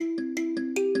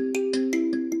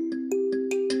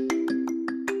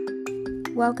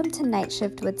Welcome to Night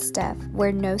Shift with Steph,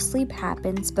 where no sleep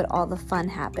happens, but all the fun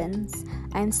happens.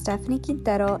 I'm Stephanie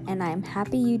Quintero, and I'm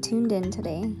happy you tuned in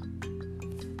today.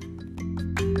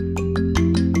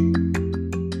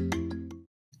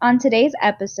 On today's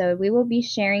episode, we will be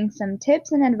sharing some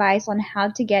tips and advice on how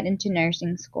to get into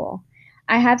nursing school.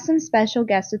 I have some special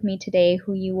guests with me today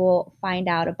who you will find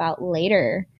out about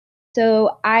later.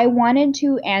 So I wanted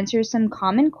to answer some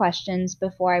common questions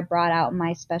before I brought out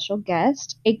my special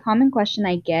guest. A common question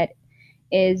I get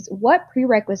is, what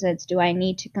prerequisites do I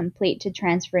need to complete to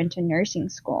transfer into nursing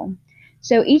school?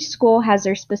 So each school has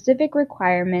their specific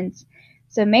requirements,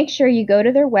 so make sure you go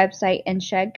to their website and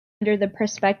check under the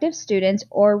prospective students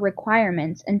or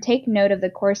requirements and take note of the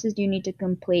courses you need to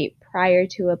complete prior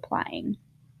to applying.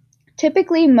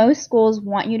 Typically, most schools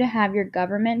want you to have your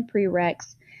government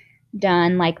prereqs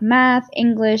done, like math,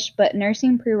 English, but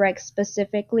nursing prereqs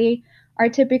specifically are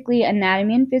typically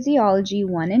anatomy and physiology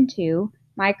 1 and 2,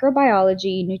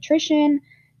 microbiology, nutrition,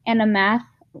 and a math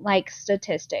like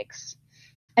statistics.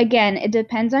 Again, it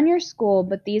depends on your school,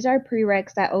 but these are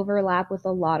prereqs that overlap with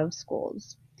a lot of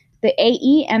schools. The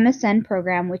AE MSN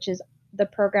program, which is the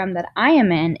program that I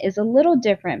am in, is a little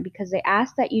different because they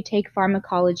ask that you take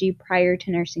pharmacology prior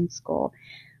to nursing school.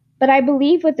 But I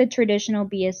believe with the traditional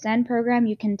BSN program,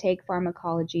 you can take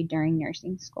pharmacology during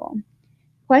nursing school.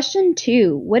 Question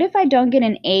 2, what if I don't get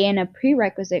an A in a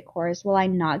prerequisite course? Will I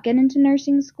not get into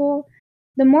nursing school?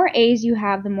 The more A's you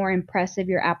have, the more impressive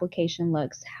your application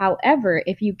looks. However,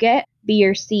 if you get B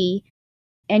or C,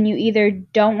 and you either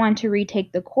don't want to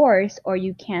retake the course or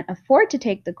you can't afford to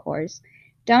take the course,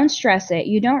 don't stress it.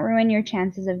 You don't ruin your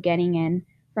chances of getting in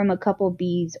from a couple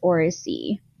B's or a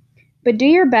C. But do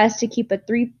your best to keep a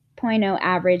 3.0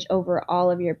 average over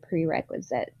all of your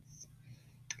prerequisites.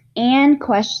 And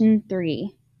question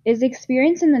 3, is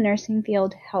experience in the nursing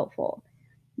field helpful?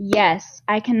 Yes,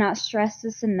 I cannot stress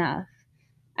this enough.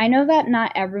 I know that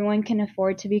not everyone can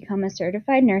afford to become a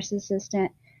certified nurse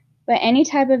assistant, but any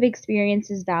type of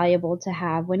experience is valuable to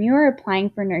have when you are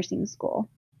applying for nursing school.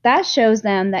 That shows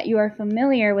them that you are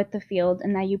familiar with the field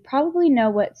and that you probably know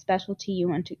what specialty you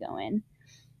want to go in.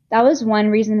 That was one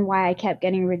reason why I kept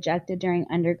getting rejected during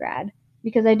undergrad,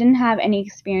 because I didn't have any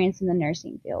experience in the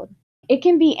nursing field. It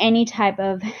can be any type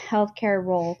of healthcare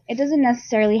role. It doesn't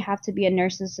necessarily have to be a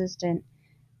nurse assistant.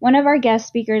 One of our guest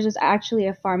speakers was actually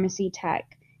a pharmacy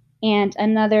tech, and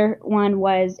another one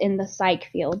was in the psych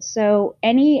field. So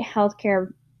any healthcare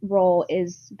role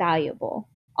is valuable.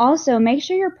 Also, make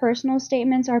sure your personal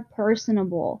statements are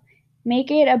personable.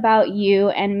 Make it about you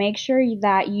and make sure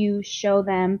that you show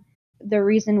them the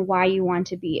reason why you want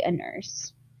to be a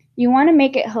nurse. You want to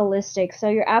make it holistic, so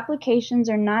your applications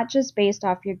are not just based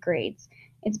off your grades.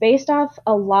 It's based off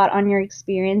a lot on your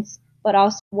experience, but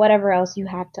also whatever else you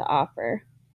have to offer.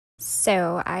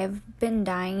 So I've been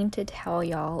dying to tell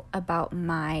y'all about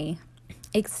my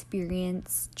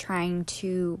experience trying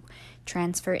to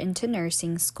transfer into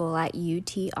nursing school at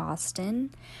UT Austin.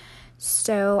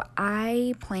 So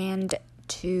I planned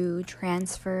to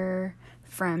transfer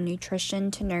from nutrition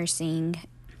to nursing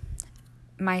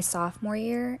my sophomore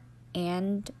year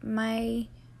and my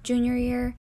junior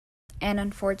year, and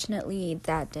unfortunately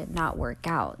that did not work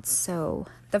out. So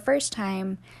the first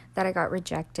time that I got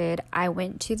rejected, I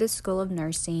went to the School of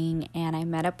Nursing and I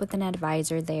met up with an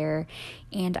advisor there,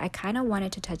 and I kind of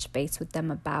wanted to touch base with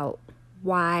them about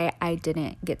why I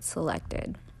didn't get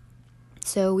selected.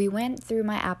 So we went through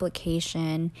my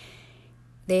application.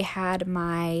 They had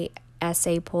my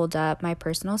essay pulled up, my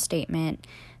personal statement.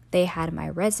 They had my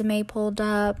resume pulled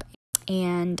up,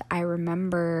 and I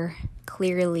remember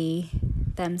clearly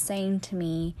them saying to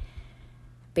me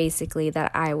basically that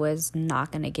I was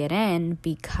not going to get in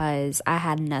because I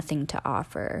had nothing to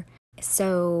offer.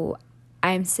 So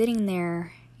I'm sitting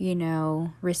there,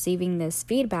 receiving this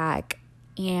feedback,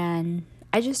 and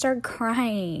I just started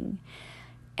crying.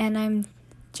 And I'm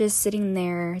just sitting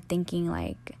there thinking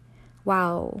like,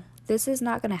 wow, this is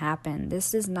not going to happen.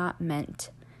 This is not meant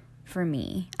for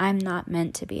me. I'm not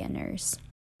meant to be a nurse.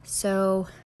 So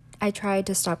I tried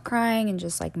to stop crying and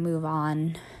just move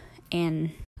on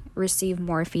and receive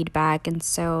more feedback. And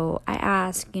so I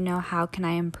asked, how can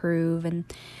I improve? And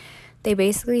they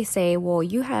basically say, well,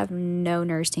 you have no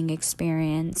nursing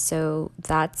experience. So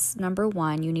that's number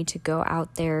one. You need to go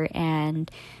out there and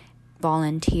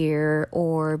volunteer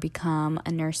or become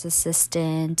a nurse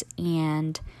assistant,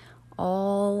 and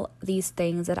all these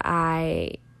things that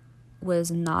I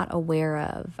was not aware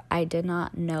of. I did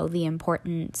not know the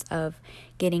importance of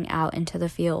getting out into the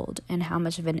field and how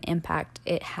much of an impact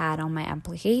it had on my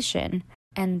application.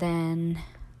 And then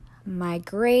my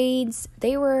grades,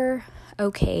 they were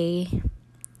okay.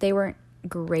 They weren't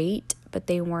great, but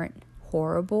they weren't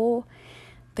horrible.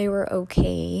 They were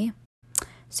okay.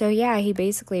 So yeah, he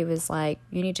basically was like,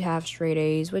 you need to have straight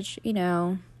A's, which,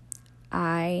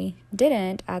 I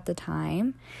didn't at the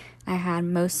time. I had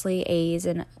mostly A's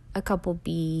and a couple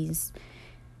B's.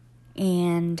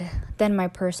 And then my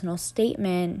personal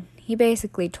statement, he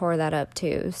basically tore that up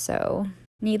too. So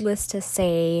needless to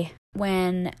say,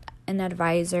 when an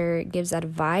advisor gives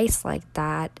advice like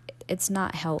that, it's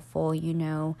not helpful,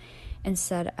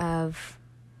 Instead of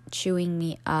chewing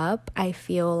me up, I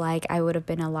feel like I would have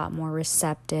been a lot more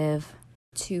receptive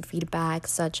to feedback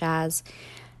such as,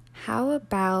 how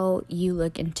about you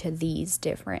look into these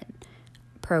different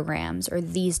programs or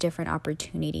these different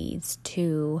opportunities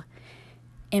to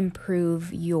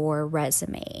improve your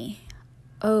resume?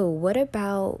 Oh, what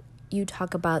about you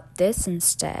talk about this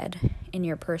instead in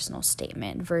your personal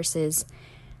statement versus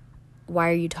why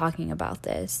are you talking about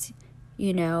this?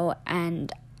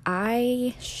 And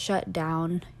I shut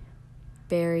down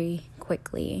very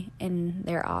quickly in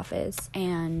their office,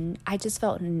 and I just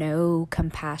felt no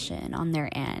compassion on their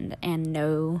end and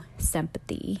no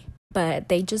sympathy. But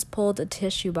they just pulled a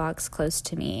tissue box close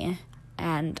to me,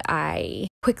 and I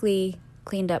quickly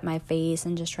cleaned up my face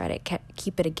and just tried to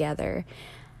keep it together.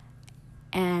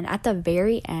 And at the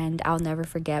very end, I'll never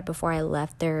forget, before I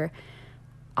left their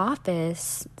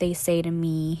office, they say to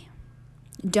me,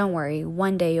 don't worry,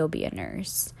 one day you'll be a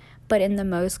nurse, but in the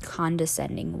most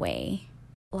condescending way.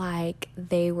 Like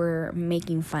they were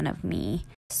making fun of me.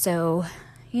 So,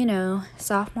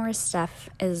 sophomore Steph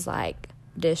is like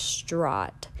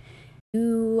distraught.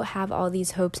 You have all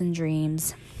these hopes and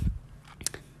dreams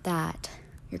that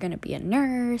you're going to be a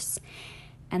nurse,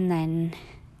 and then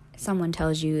someone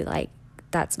tells you like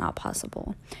that's not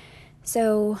possible.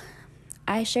 So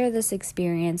I share this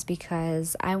experience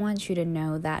because I want you to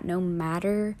know that no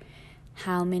matter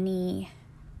how many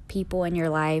people in your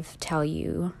life tell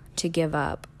you to give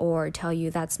up or tell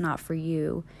you that's not for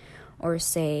you or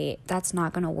say that's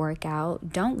not going to work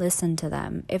out, don't listen to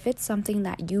them. If it's something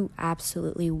that you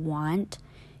absolutely want,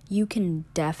 you can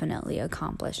definitely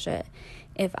accomplish it.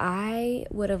 If I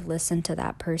would have listened to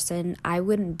that person, I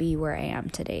wouldn't be where I am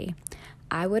today.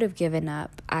 I would have given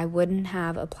up. I wouldn't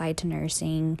have applied to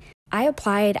nursing. I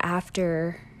applied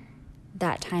after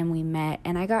that time we met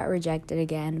and I got rejected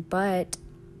again, but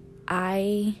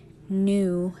I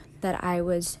knew that I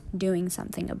was doing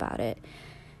something about it.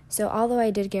 So although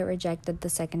I did get rejected the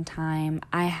second time,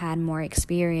 I had more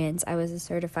experience. I was a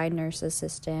certified nurse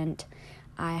assistant.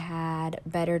 I had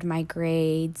bettered my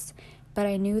grades, but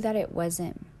I knew that it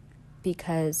wasn't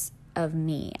because of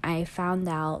me. I found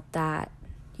out that,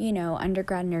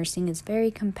 undergrad nursing is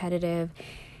very competitive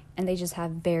and they just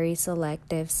have very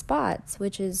selective spots,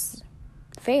 which is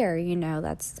fair,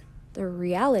 that's the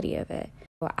reality of it.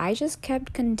 I just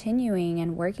kept continuing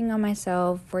and working on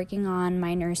myself, working on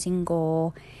my nursing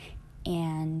goal,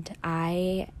 and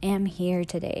I am here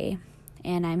today.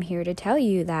 And I'm here to tell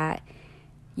you that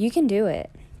you can do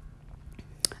it.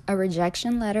 A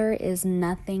rejection letter is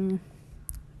nothing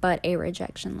but a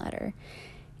rejection letter.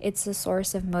 It's a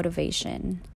source of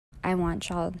motivation. I want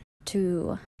y'all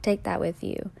to take that with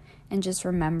you and just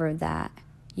remember that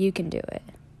you can do it.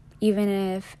 Even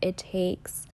if it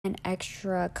takes an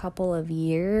extra couple of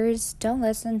years, don't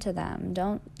listen to them.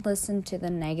 Don't listen to the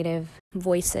negative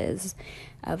voices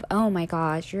of, oh my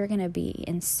gosh, you're going to be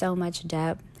in so much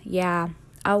debt. Yeah,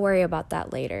 I'll worry about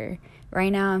that later.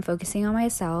 Right now, I'm focusing on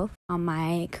myself, on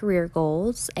my career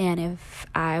goals, and if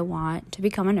I want to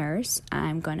become a nurse,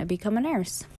 I'm going to become a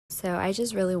nurse. So I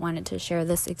just really wanted to share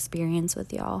this experience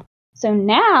with y'all. So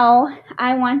now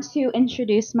I want to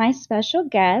introduce my special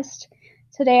guest.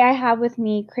 Today I have with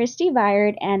me Christy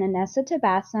Viard and Anessa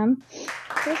Tabassum.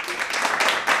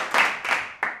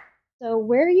 So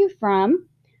where are you from?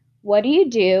 What do you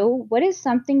do? What is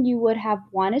something you would have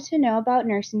wanted to know about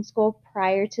nursing school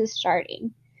prior to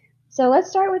starting? So let's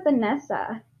start with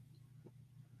Anessa.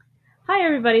 Hi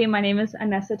everybody, my name is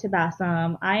Anessa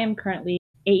Tabassum. I am currently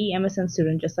AE MSN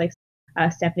student, just like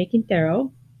Stephanie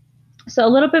Quintero. So a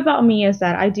little bit about me is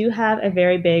that I do have a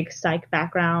very big psych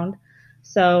background.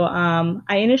 So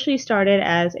I initially started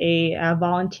as a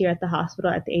volunteer at the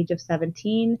hospital at the age of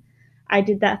 17. I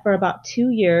did that for about 2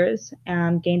 years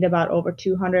and gained about over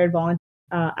 200 volunteer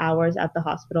hours at the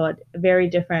hospital at very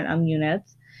different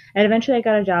units. And eventually I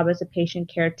got a job as a patient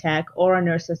care tech or a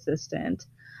nurse assistant.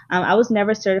 I was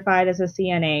never certified as a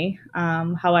CNA.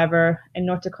 However, in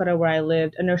North Dakota where I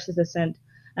lived, a nurse assistant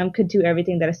could do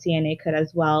everything that a CNA could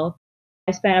as well.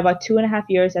 I spent about 2.5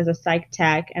 years as a psych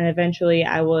tech, and eventually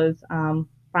I was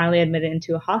finally admitted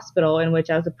into a hospital in which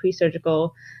I was a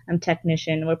pre-surgical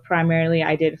technician, where primarily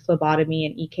I did phlebotomy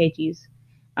and EKGs.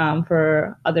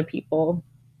 for other people.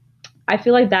 I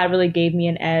feel like that really gave me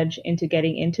an edge into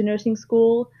getting into nursing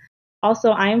school.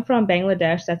 Also, I am from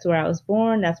Bangladesh. That's where I was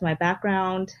born. That's my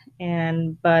background,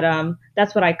 and but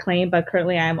that's what I claim. But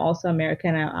currently, I am also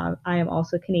American. I am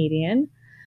also Canadian.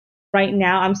 Right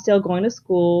now, I'm still going to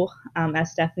school.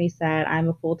 As Stephanie said, I'm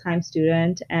a full-time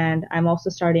student, and I'm also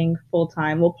starting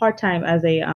full-time, well, part-time as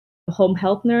a home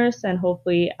health nurse, and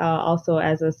hopefully also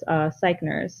as a psych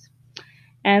nurse.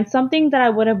 And something that I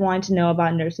would have wanted to know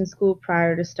about nursing school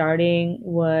prior to starting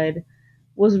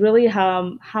was really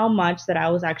how much that I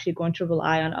was actually going to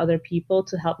rely on other people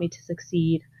to help me to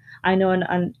succeed. I know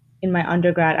in my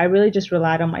undergrad, I really just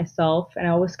relied on myself, and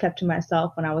I always kept to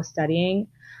myself when I was studying.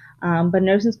 But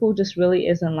nursing school just really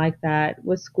isn't like that.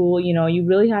 With school, you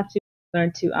really have to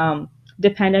learn to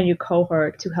depend on your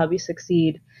cohort to help you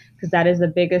succeed, because that is the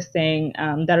biggest thing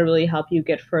that'll really help you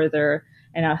get further,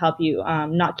 and that'll help you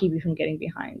not keep you from getting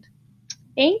behind.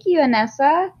 Thank you,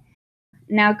 Anessa.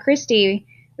 Now, Christy,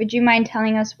 would you mind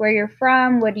telling us where you're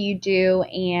from, what do you do,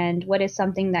 and what is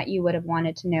something that you would have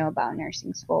wanted to know about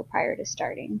nursing school prior to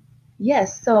starting?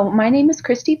 Yes, so my name is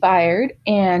Christy Byard,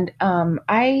 and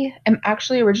I am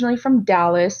actually originally from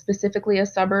Dallas, specifically a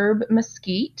suburb,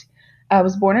 Mesquite. I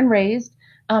was born and raised.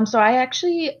 So I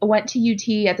actually went to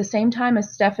UT at the same time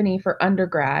as Stephanie for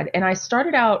undergrad, and I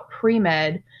started out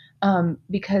pre-med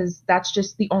because that's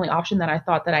just the only option that I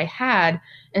thought that I had.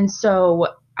 And so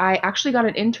I actually got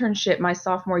an internship my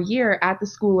sophomore year at the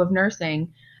School of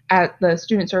Nursing at the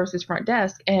Student Services front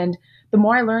desk, and the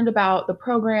more I learned about the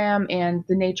program and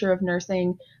the nature of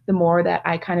nursing, the more that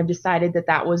I kind of decided that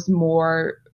that was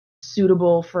more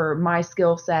suitable for my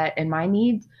skill set and my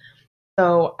needs.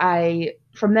 So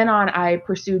from then on, I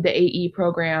pursued the AE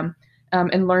program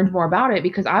and learned more about it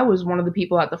because I was one of the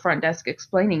people at the front desk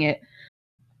explaining it.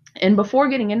 And before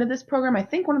getting into this program, I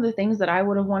think one of the things that I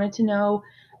would have wanted to know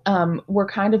were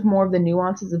kind of more of the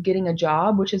nuances of getting a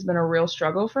job, which has been a real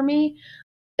struggle for me.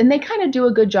 And they kind of do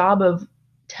a good job of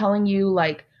telling you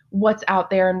like what's out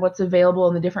there and what's available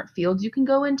in the different fields you can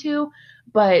go into,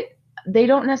 but they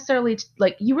don't necessarily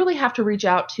like you really have to reach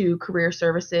out to career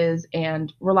services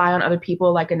and rely on other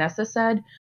people like Anessa said,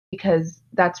 because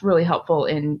that's really helpful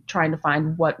in trying to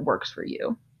find what works for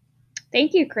you.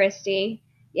 Thank you, Christy.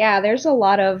 Yeah, there's a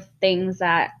lot of things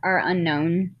that are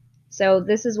unknown. So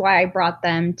this is why I brought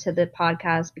them to the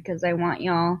podcast, because I want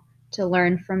y'all to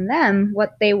learn from them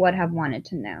what they would have wanted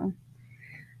to know.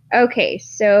 Okay,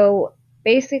 so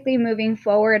basically moving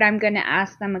forward, I'm going to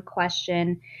ask them a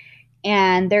question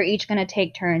and they're each going to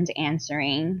take turns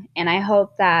answering. And I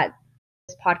hope that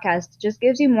this podcast just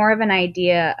gives you more of an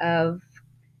idea of,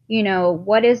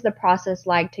 what is the process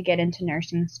like to get into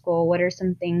nursing school? What are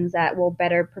some things that will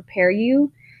better prepare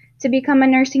you to become a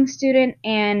nursing student,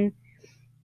 and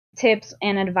tips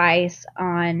and advice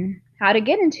on how to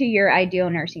get into your ideal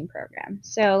nursing program.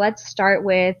 So let's start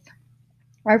with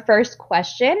our first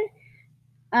question.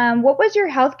 What was your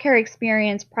healthcare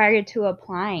experience prior to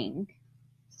applying?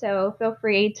 So feel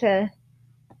free to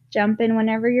jump in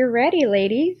whenever you're ready,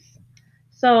 ladies.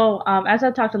 So as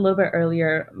I talked a little bit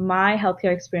earlier, my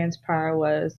healthcare experience prior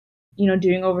was,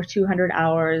 doing over 200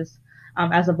 hours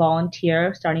as a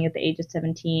volunteer, starting at the age of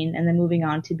 17, and then moving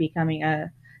on to becoming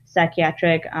a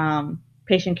psychiatric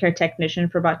patient care technician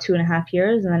for about 2.5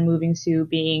 years, and then moving to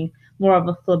being more of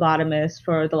a phlebotomist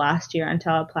for the last year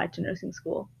until I applied to nursing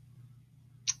school.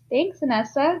 Thanks,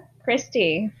 Anessa.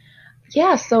 Christy.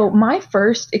 Yeah, so my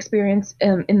first experience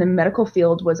in the medical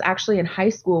field was actually in high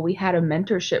school. We had a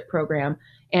mentorship program,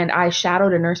 and I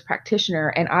shadowed a nurse practitioner,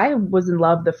 and I was in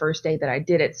love the first day that I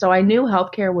did it. So I knew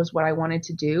healthcare was what I wanted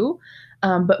to do.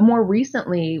 But more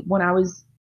recently, when I was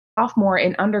sophomore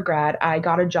in undergrad, I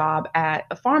got a job at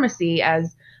a pharmacy.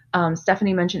 As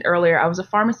Stephanie mentioned earlier, I was a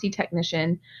pharmacy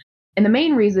technician. And the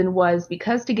main reason was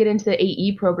because to get into the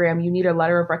AE program, you need a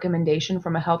letter of recommendation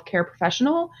from a healthcare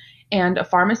professional. And a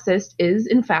pharmacist is,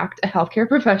 in fact, a healthcare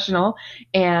professional.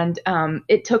 And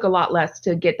it took a lot less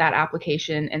to get that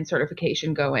application and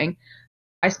certification going.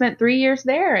 I spent 3 years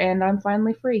there, and I'm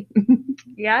finally free.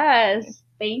 Yes.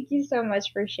 Thank you so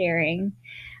much for sharing.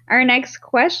 Our next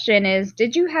question is,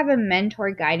 did you have a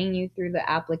mentor guiding you through the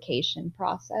application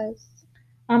process?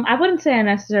 I wouldn't say I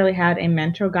necessarily had a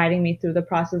mentor guiding me through the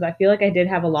process. I feel like I did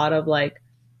have a lot of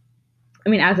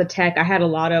as a tech, I had a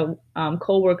lot of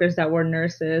coworkers that were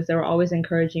nurses. They were always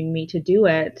encouraging me to do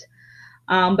it.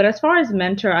 But as far as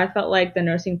mentor, I felt like the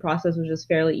nursing process was just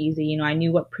fairly easy. I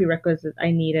knew what prerequisites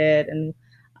I needed and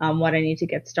what I needed to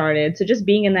get started. So just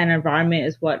being in that environment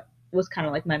is what was kind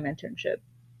of like my mentorship.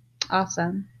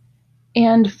 Awesome.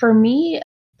 And for me,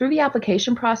 through the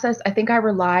application process, I think I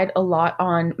relied a lot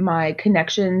on my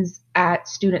connections at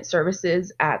student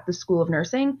services at the School of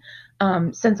Nursing.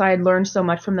 Since I had learned so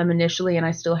much from them initially and I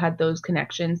still had those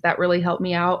connections, that really helped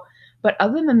me out. But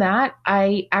other than that,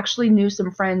 I actually knew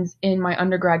some friends in my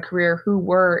undergrad career who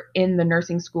were in the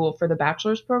nursing school for the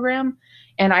bachelor's program.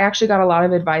 And I actually got a lot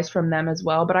of advice from them as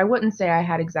well. But I wouldn't say I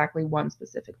had exactly one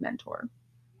specific mentor.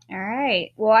 All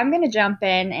right. Well, I'm going to jump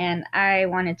in, and I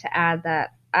wanted to add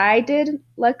that I did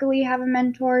luckily have a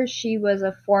mentor. She was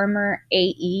a former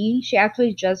AE. She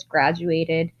actually just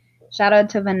graduated. Shout out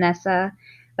to Vanessa.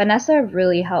 Vanessa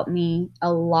really helped me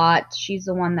a lot. She's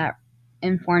the one that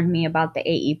informed me about the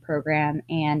AE program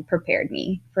and prepared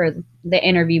me for the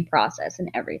interview process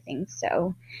and everything.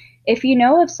 So if you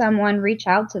know of someone, reach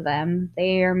out to them.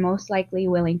 They are most likely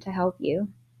willing to help you.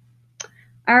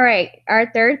 All right,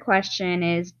 our third question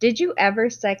is, did you ever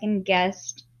second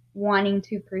guess wanting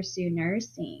to pursue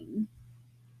nursing?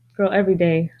 Girl, every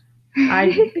day.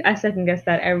 I second guessed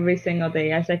that every single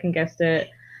day. I second guessed it.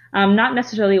 Not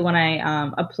necessarily when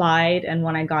I applied and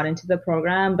when I got into the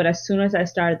program, but as soon as I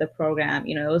started the program,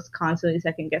 it was constantly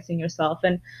second guessing yourself.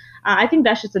 And I think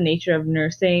that's just the nature of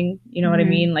nursing. You know what I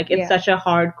mean? Like, it's such a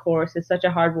hard course. It's such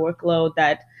a hard workload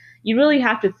that you really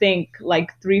have to think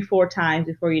like 3-4 times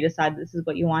before you decide this is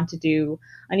what you want to do.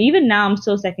 And even now, I'm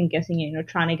still second guessing it,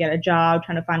 trying to get a job,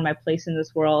 trying to find my place in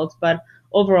this world. But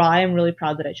overall, I am really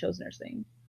proud that I chose nursing.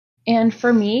 And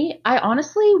for me, I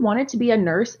honestly wanted to be a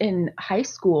nurse in high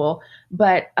school,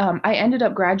 but I ended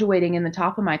up graduating in the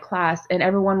top of my class, and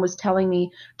everyone was telling me,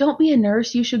 don't be a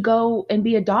nurse, you should go and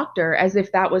be a doctor, as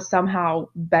if that was somehow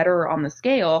better on the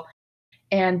scale.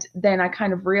 And then I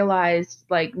kind of realized,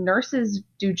 like, nurses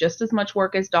do just as much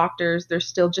work as doctors. They're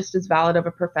still just as valid of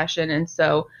a profession. And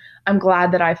so I'm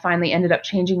glad that I finally ended up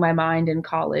changing my mind in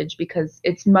college because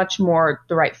it's much more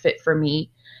the right fit for me.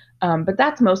 But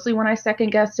that's mostly when I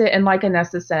second guessed it. And like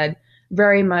Anessa said,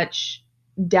 very much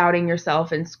doubting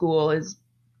yourself in school is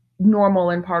normal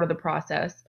and part of the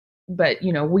process. But,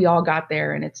 we all got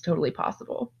there and it's totally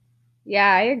possible.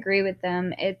 Yeah, I agree with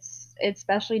them. It's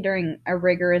especially during a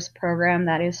rigorous program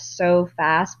that is so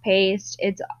fast paced.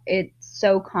 It's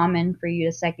so common for you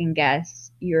to second guess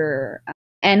your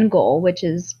end goal, which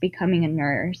is becoming a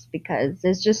nurse, because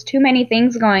there's just too many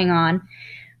things going on.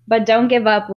 But don't give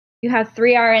up. You have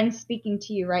 3 RNs speaking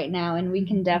to you right now, and we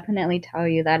can definitely tell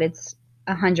you that it's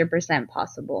 100%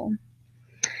 possible.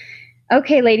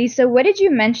 Okay, ladies, so what did you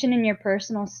mention in your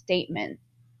personal statement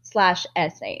 /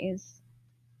 essays?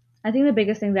 I think the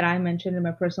biggest thing that I mentioned in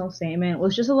my personal statement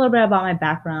was just a little bit about my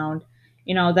background.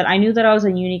 That I knew that I was a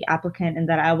unique applicant and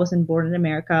that I wasn't born in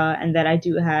America and that I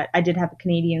did have a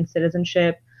Canadian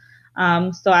citizenship.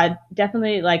 So I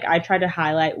definitely, I tried to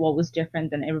highlight what was different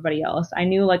than everybody else. I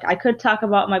knew, I could talk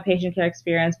about my patient care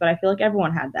experience, but I feel like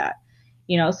everyone had that.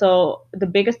 So the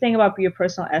biggest thing about your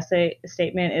personal essay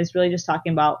statement is really just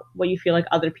talking about what you feel like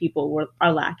other people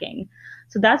are lacking.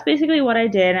 So that's basically what I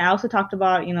did. And I also talked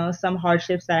about, some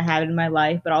hardships that I had in my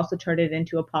life, but also turned it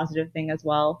into a positive thing as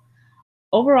well.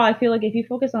 Overall, I feel like if you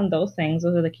focus on those things,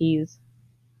 those are the keys.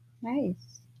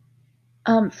 Nice.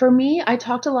 For me, I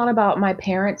talked a lot about my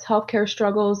parents' healthcare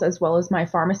struggles as well as my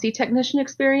pharmacy technician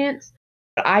experience.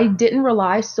 I didn't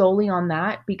rely solely on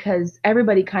that because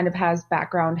everybody kind of has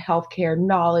background healthcare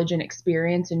knowledge and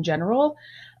experience in general.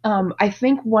 I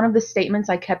think one of the statements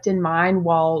I kept in mind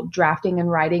while drafting and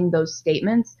writing those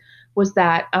statements was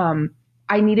that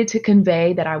I needed to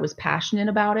convey that I was passionate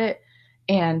about it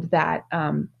and that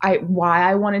why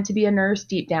I wanted to be a nurse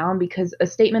deep down, because a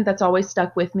statement that's always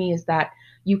stuck with me is that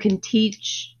you can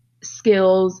teach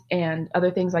skills and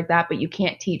other things like that, but you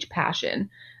can't teach passion.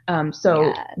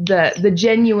 So the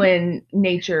genuine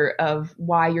nature of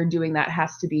why you're doing that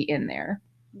has to be in there.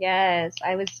 Yes,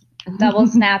 I was double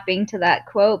snapping to that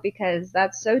quote because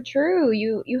that's so true.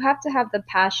 You have to have the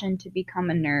passion to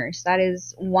become a nurse. That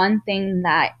is one thing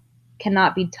that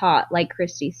cannot be taught, like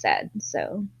Christy said.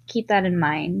 So keep that in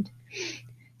mind.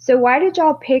 So why did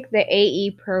y'all pick the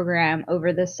AE program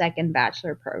over the second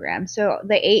bachelor program? So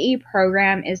the AE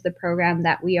program is the program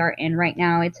that we are in right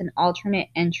now. It's an alternate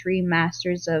entry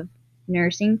Masters of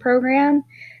Nursing program.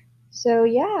 So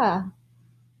yeah,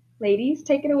 ladies,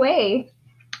 take it away.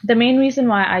 The main reason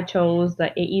why I chose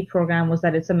the AE program was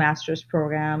that it's a master's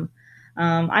program.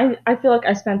 I feel like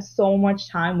I spent so much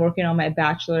time working on my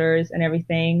bachelor's and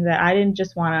everything that I didn't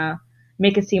just want to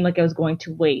make it seem like it was going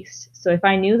to waste. So if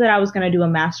I knew that I was going to do a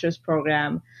master's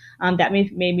program, that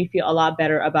made me feel a lot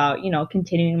better about,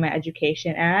 continuing my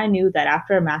education. And I knew that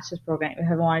after a master's program,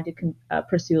 if I wanted to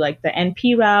pursue like the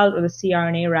NP route or the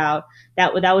CRNA route,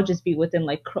 that would just be within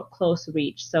like close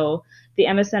reach. So the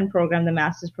MSN program, the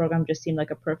master's program, just seemed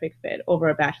like a perfect fit over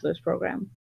a bachelor's program.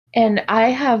 And I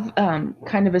have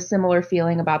kind of a similar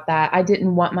feeling about that. I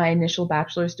didn't want my initial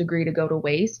bachelor's degree to go to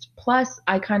waste. Plus,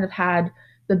 I kind of had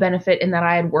the benefit in that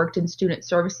I had worked in student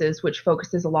services, which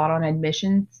focuses a lot on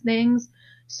admissions things.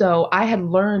 So I had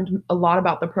learned a lot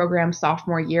about the program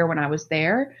sophomore year when I was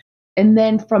there. And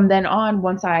then from then on,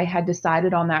 once I had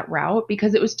decided on that route,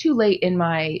 because it was too late in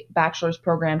my bachelor's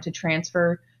program to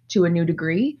transfer to a new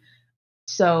degree,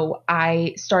 so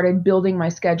I started building my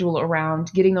schedule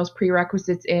around getting those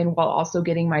prerequisites in while also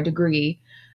getting my degree.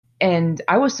 And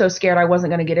I was so scared I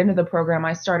wasn't going to get into the program,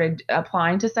 I started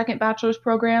applying to second bachelor's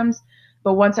programs.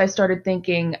 But once I started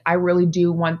thinking, I really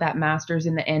do want that master's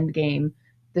in the end game,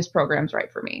 this program's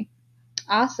right for me.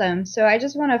 Awesome. So I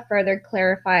just want to further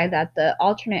clarify that the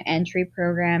alternate entry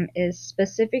program is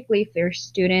specifically for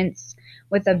students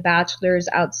with a bachelor's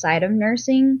outside of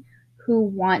nursing who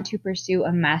want to pursue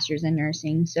a master's in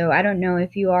nursing. So I don't know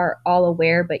if you are all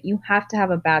aware, but you have to have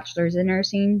a bachelor's in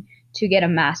nursing to get a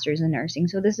master's in nursing.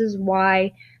 So this is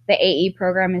why the AE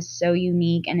program is so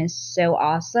unique and is so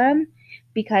awesome,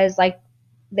 because like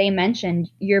they mentioned,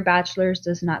 your bachelor's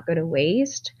does not go to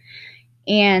waste.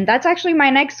 And that's actually my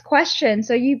next question.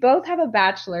 So you both have a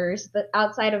bachelor's but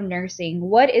outside of nursing.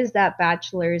 What is that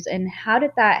bachelor's and how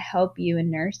did that help you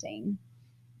in nursing?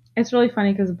 It's really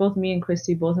funny because both me and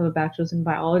Christy both have a bachelor's in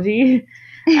biology.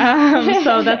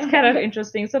 So that's kind of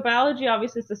interesting. So biology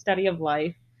obviously is the study of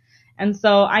life. And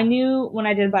so I knew when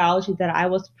I did biology that I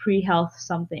was pre-health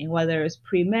something, whether it's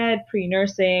pre-med,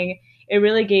 pre-nursing. It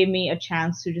really gave me a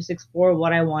chance to just explore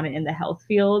what I wanted in the health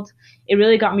field. It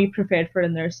really got me prepared for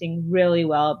the nursing really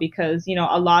well because,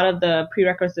 a lot of the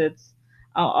prerequisites,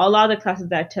 a lot of the classes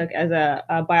that I took as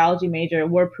a biology major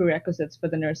were prerequisites for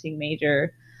the nursing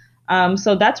major.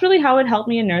 So that's really how it helped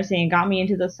me in nursing and got me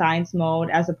into the science mode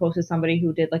as opposed to somebody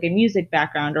who did like a music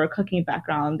background or a cooking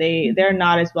background. They're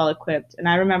not as well equipped. And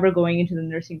I remember going into the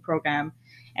nursing program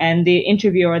and the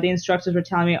interviewer, the instructors were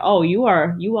telling me, "Oh, you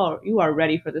are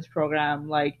ready for this program.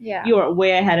 Like you are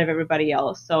way ahead of everybody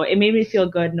else." So it made me feel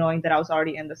good knowing that I was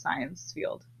already in the science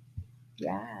field.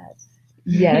 Yes.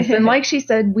 And like she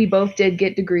said, we both did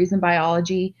get degrees in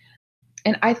biology.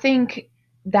 And I think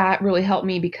that really helped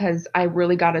me because I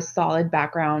really got a solid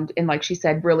background in, like she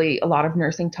said, really a lot of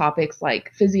nursing topics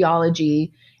like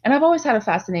physiology. And I've always had a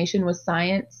fascination with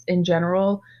science in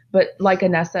general. But like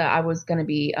Anessa, I was going to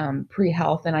be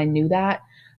pre-health and I knew that.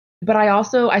 But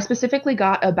I specifically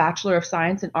got a Bachelor of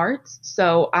Science in Arts.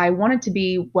 So I wanted to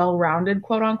be well-rounded,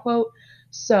 quote unquote.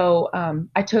 So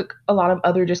I took a lot of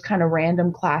other just kind of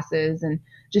random classes and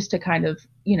just to kind of,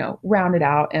 round it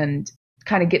out and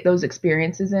kind of get those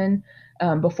experiences in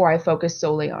before I focused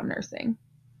solely on nursing.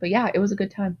 But yeah, it was a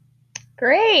good time.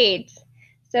 Great.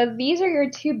 So these are your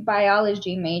two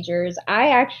biology majors. I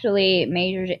actually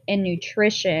majored in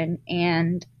nutrition,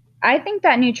 and I think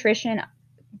that nutrition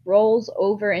rolls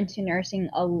over into nursing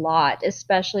a lot,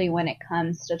 especially when it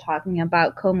comes to talking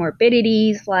about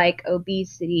comorbidities like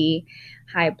obesity,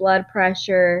 high blood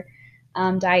pressure,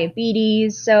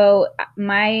 diabetes. So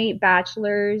my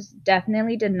bachelor's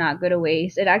definitely did not go to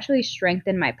waste. It actually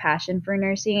strengthened my passion for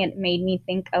nursing. It made me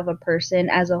think of a person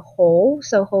as a whole,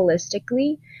 so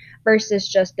holistically, versus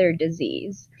just their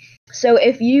disease. So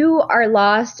if you are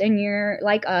lost and you're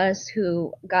like us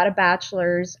who got a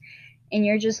bachelor's and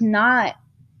you're just not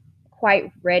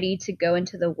quite ready to go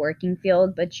into the working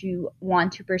field, but you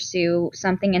want to pursue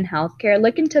something in healthcare,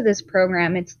 look into this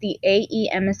program. It's the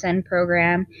AEMSN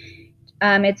program.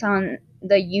 It's on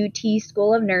the UT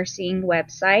School of Nursing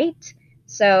website.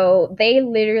 So they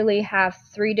literally have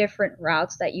 3 different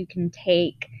routes that you can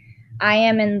take. I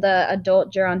am in the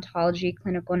adult gerontology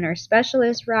clinical nurse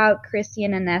specialist route. Christy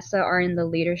and Anessa are in the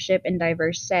leadership in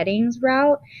diverse settings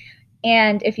route.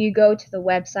 And if you go to the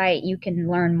website, you can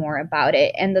learn more about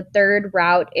it. And the third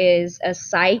route is a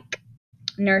psych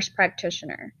nurse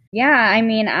practitioner. Yeah, I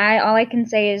mean, all I can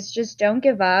say is just don't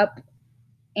give up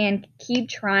and keep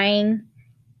trying.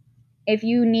 If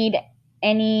you need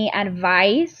any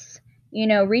advice,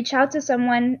 reach out to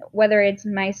someone, whether it's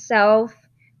myself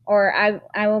or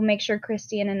I will make sure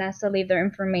Christy and Anessa leave their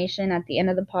information at the end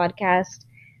of the podcast.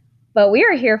 But we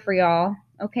are here for y'all.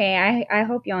 Okay, I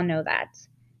hope y'all know that.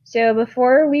 So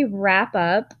before we wrap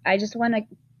up, I just want to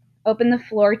open the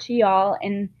floor to y'all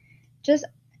and just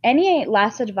any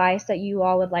last advice that you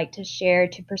all would like to share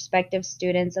to prospective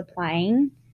students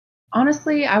applying.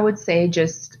 Honestly, I would say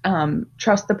just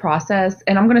trust the process.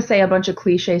 And I'm going to say a bunch of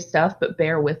cliche stuff, but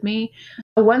bear with me.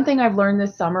 One thing I've learned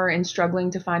this summer in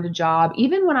struggling to find a job,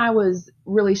 even when I was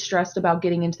really stressed about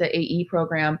getting into the AE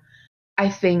program, I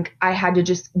think I had to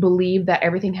just believe that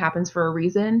everything happens for a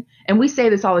reason. And we say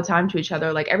this all the time to each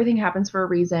other, like everything happens for a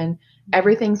reason.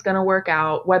 Everything's going to work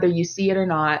out, whether you see it or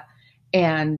not.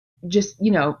 And just,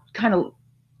 kind of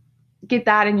get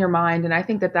that in your mind. And I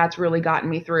think that that's really gotten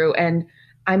me through. And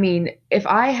I mean, if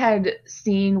I had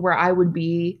seen where I would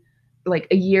be like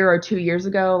a year or 2 years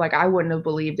ago, like I wouldn't have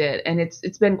believed it. And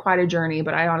it's been quite a journey,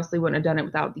 but I honestly wouldn't have done it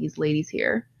without these ladies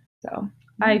here. So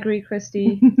I agree,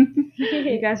 Christy.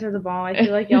 You guys are the bomb. I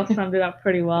feel like y'all summed it up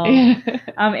pretty well.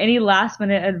 Any last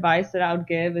minute advice that I would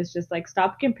give is just like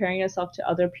stop comparing yourself to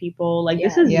other people. Like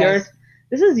this is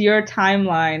your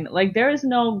timeline. Like there is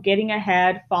no getting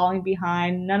ahead, falling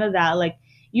behind, none of that. Like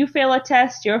you fail a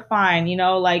test, you're fine.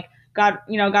 Like God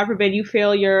forbid you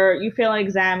fail an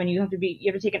exam and you have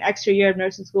to take an extra year of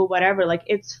nursing school, whatever. Like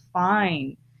it's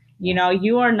fine.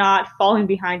 You are not falling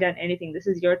behind on anything. This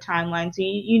is your timeline. So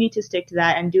you need to stick to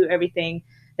that and do everything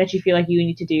that you feel like you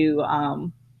need to do.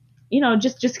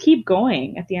 Just keep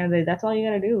going at the end of the day. That's all you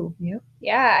got to do. Yep.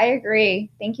 Yeah, I agree.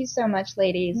 Thank you so much,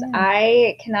 ladies. Yeah.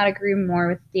 I cannot agree more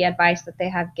with the advice that they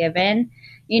have given.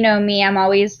 You know me, I'm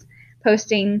always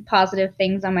posting positive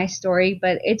things on my story,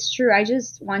 but it's true. I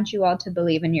just want you all to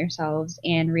believe in yourselves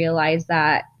and realize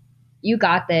that you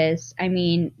got this. I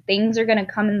mean, things are going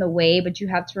to come in the way, but you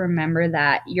have to remember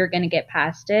that you're going to get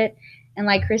past it. And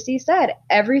like Christy said,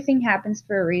 everything happens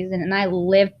for a reason. And I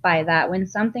lived by that. When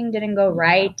something didn't go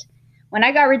right, when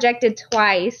I got rejected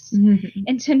twice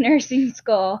into nursing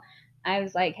school, I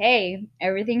was like, hey,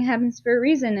 everything happens for a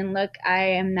reason. And look, I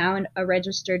am now a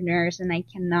registered nurse and I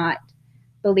cannot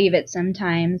believe it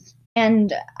sometimes.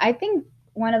 And I think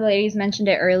one of the ladies mentioned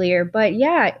it earlier, but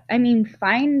yeah, I mean,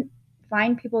 find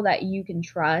people that you can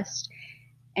trust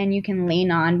and you can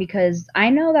lean on, because I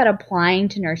know that applying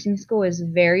to nursing school is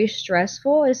very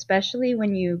stressful, especially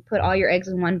when you put all your eggs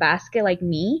in one basket like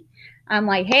me. I'm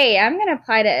like, hey, I'm going to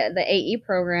apply to the AE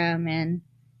program and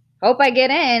hope I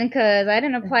get in because I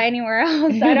didn't apply anywhere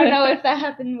else. I don't know if that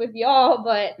happened with y'all,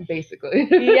 but basically.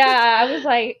 Yeah, I was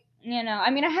like, I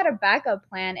mean, I had a backup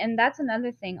plan, and that's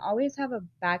another thing. Always have a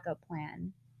backup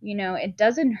plan. It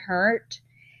doesn't hurt.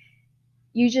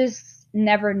 You just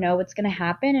never know what's going to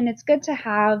happen, and it's good to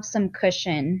have some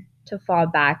cushion to fall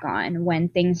back on when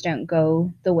things don't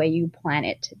go the way you plan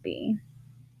it to be.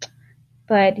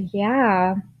 But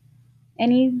yeah,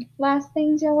 any last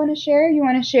things y'all want to share? You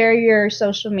want to share your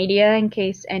social media in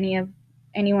case anyone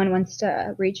wants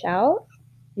to reach out?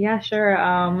 Yeah, sure.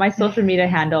 My social media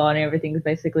handle and everything is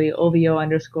basically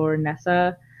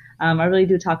OVO_Nessa. I really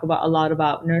do talk a lot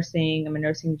about nursing and my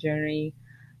nursing journey.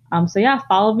 So yeah,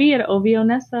 follow me at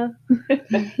OVO_Nessa.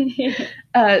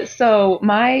 So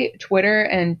my Twitter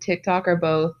and TikTok are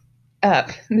both up.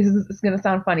 This is going to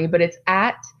sound funny, but it's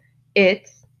at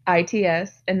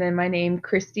ITS, and then my name,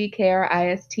 Christy,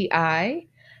 KRISTI,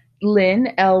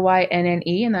 Lynn, LYNNE,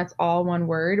 and that's all one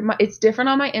word. It's different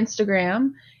on my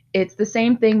Instagram. It's the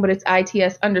same thing, but it's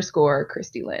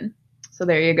ITS_Christy Lynn. So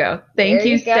there you go. Thank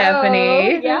you,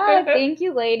 Stephanie. Yeah, thank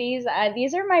you, ladies.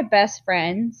 These are my best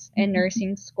friends in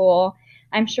nursing school.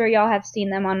 I'm sure y'all have seen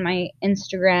them on my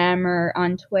Instagram or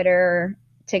on Twitter,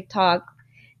 TikTok.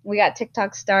 We got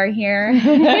TikTok star here.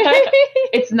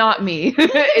 It's not me.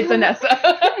 It's Anessa.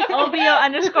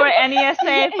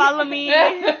 OVO_NESA. Follow me.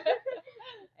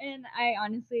 And I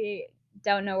honestly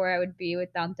don't know where I would be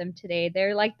without them today.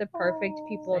 They're like the perfect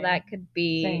people that could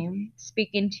be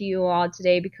speaking to you all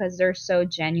today, because they're so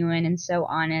genuine and so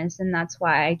honest, and that's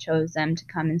why I chose them to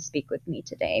come and speak with me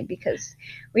today, because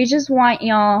we just want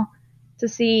y'all to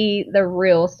see the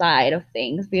real side of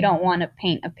things. We don't want to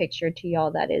paint a picture to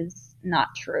y'all that is not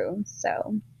true.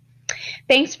 So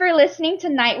thanks for listening to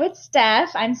Night with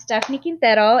Steph. I'm Stephanie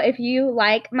Quintero. If you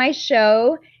like my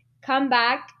show, come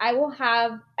back. I will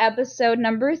have episode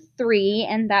number 3,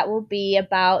 and that will be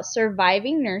about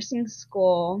surviving nursing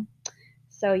school.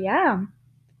 So yeah,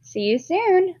 see you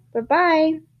soon.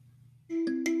 Bye-bye.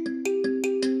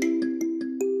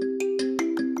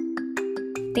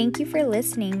 Thank you for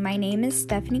listening. My name is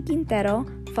Stephanie Quintero.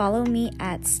 Follow me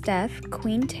at Steph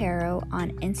Quintero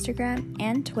on Instagram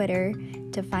and Twitter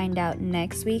to find out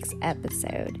next week's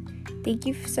episode. Thank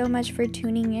you so much for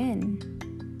tuning in.